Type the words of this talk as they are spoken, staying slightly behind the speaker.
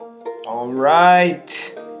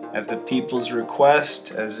Alright, at the people's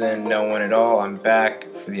request, as in no one at all, I'm back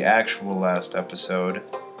for the actual last episode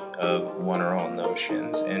of One or All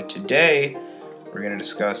Notions. And today, we're going to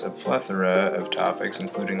discuss a plethora of topics,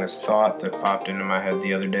 including this thought that popped into my head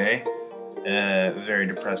the other day. A very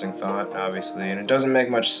depressing thought, obviously, and it doesn't make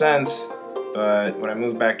much sense, but when I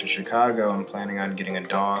move back to Chicago, I'm planning on getting a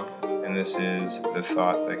dog, and this is the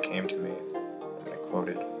thought that came to me. I'm going to quote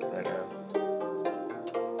it right now.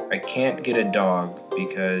 I can't get a dog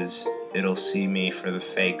because it'll see me for the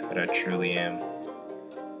fake that I truly am.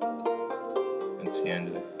 That's the end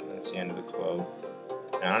of the quote.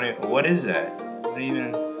 What is that?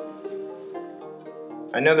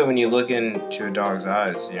 I know that when you look into a dog's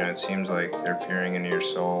eyes, it seems like they're peering into your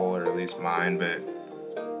soul, or at least mine, but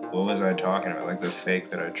what was I talking about? Like the fake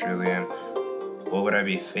that I truly am. What would I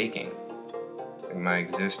be faking? Like my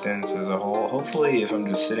existence as a whole? Hopefully, if I'm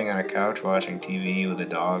just sitting on a couch watching TV with a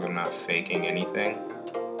dog, I'm not faking anything.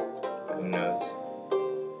 Who knows?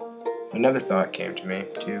 Another thought came to me,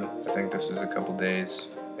 too. I think this was a couple days,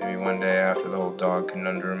 maybe one day after the whole dog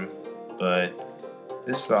conundrum, but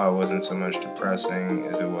this thought wasn't so much depressing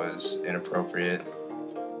as it was inappropriate.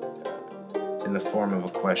 It's in the form of a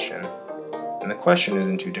question. And the question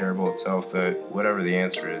isn't too terrible itself, but whatever the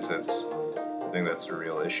answer is, I think that's a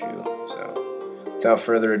real issue. So, without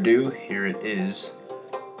further ado, here it is.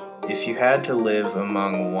 If you had to live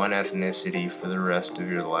among one ethnicity for the rest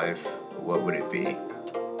of your life, what would it be?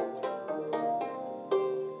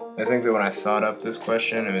 I think that when I thought up this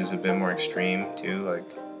question, it was a bit more extreme, too. Like,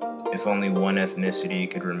 if only one ethnicity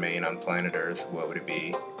could remain on planet Earth, what would it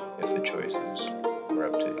be if the choices were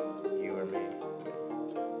up to you or me?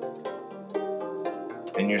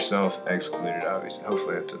 And yourself excluded, obviously.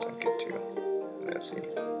 Hopefully that doesn't get too messy.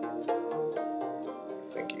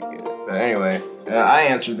 I think you get it. But anyway, I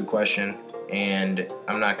answered the question, and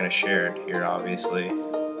I'm not going to share it here, obviously,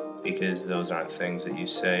 because those aren't things that you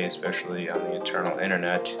say, especially on the eternal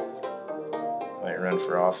internet. Might run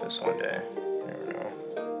for office one day. You never know.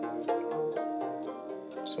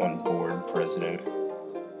 Just one bored president.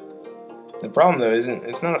 The problem, though,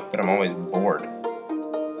 it's not that I'm always bored.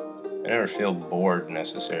 I never feel bored,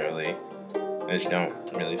 necessarily. I just don't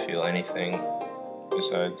really feel anything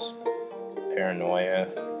besides paranoia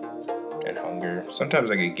and hunger. Sometimes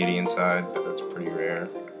I get giddy inside, but that's pretty rare.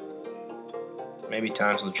 Maybe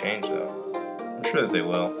times will change, though. I'm sure that they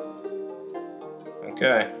will.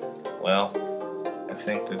 Okay, well, I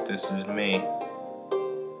think that this is me.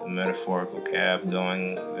 The metaphorical cab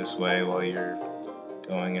going this way while you're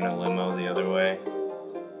going in a limo the other way.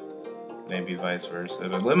 Maybe vice versa.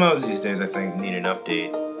 But limos these days, I think, need an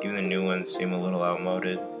update. Even the new ones seem a little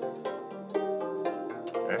outmoded.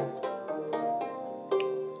 Alright.